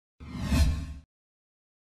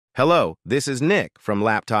Hello, this is Nick from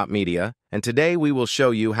Laptop Media, and today we will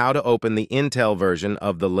show you how to open the Intel version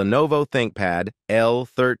of the Lenovo ThinkPad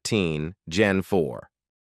L13 Gen 4.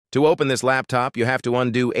 To open this laptop, you have to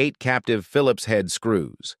undo 8 captive Phillips head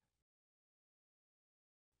screws.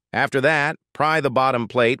 After that, pry the bottom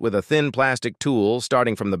plate with a thin plastic tool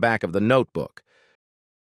starting from the back of the notebook.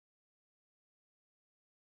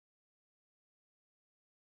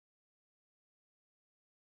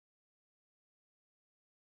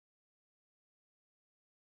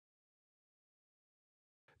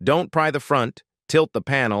 Don't pry the front, tilt the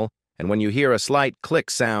panel, and when you hear a slight click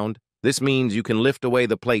sound, this means you can lift away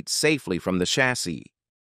the plate safely from the chassis.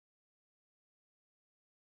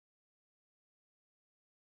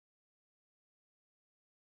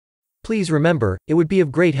 Please remember, it would be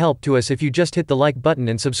of great help to us if you just hit the like button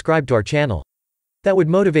and subscribe to our channel. That would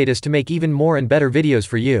motivate us to make even more and better videos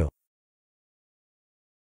for you.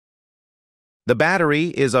 The battery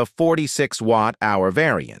is a 46 watt-hour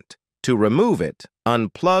variant. To remove it,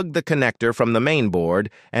 unplug the connector from the main board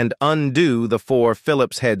and undo the 4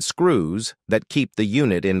 Phillips head screws that keep the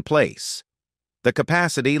unit in place. The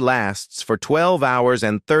capacity lasts for 12 hours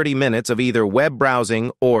and 30 minutes of either web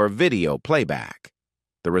browsing or video playback.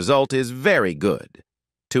 The result is very good.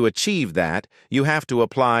 To achieve that, you have to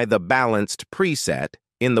apply the Balanced preset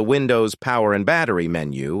in the Windows Power and Battery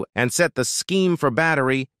menu and set the scheme for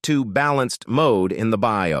battery to Balanced mode in the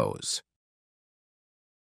BIOS.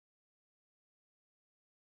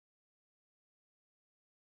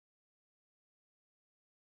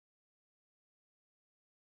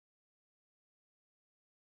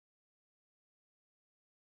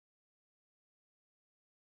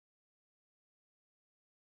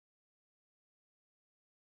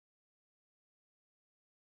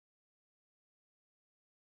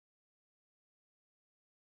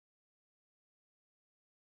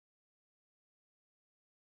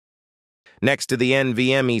 Next to the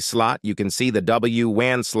NVMe slot, you can see the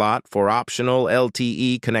WAN slot for optional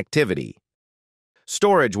LTE connectivity.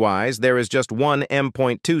 Storage-wise, there is just one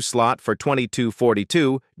M.2 slot for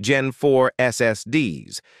 2242 Gen 4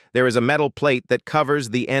 SSDs. There is a metal plate that covers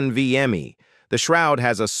the NVMe. The shroud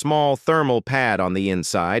has a small thermal pad on the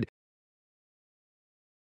inside.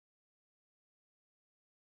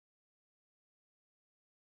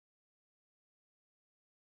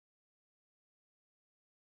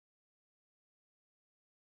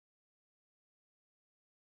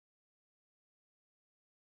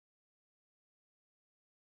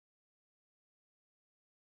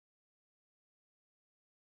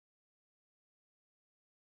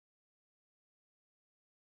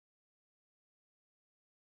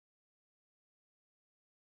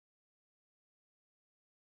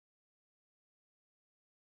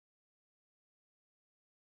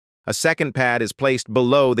 A second pad is placed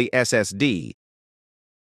below the SSD.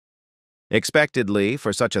 Expectedly,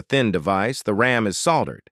 for such a thin device, the RAM is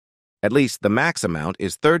soldered. At least the max amount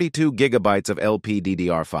is 32 gigabytes of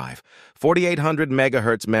LPDDR5, 4800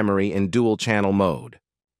 megahertz memory in dual-channel mode.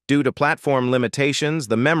 Due to platform limitations,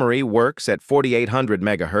 the memory works at 4800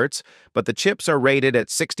 megahertz, but the chips are rated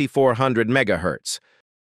at 6400 megahertz.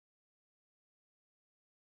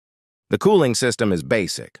 The cooling system is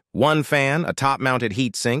basic. One fan, a top-mounted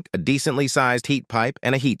heatsink, a decently sized heat pipe,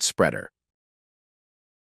 and a heat spreader.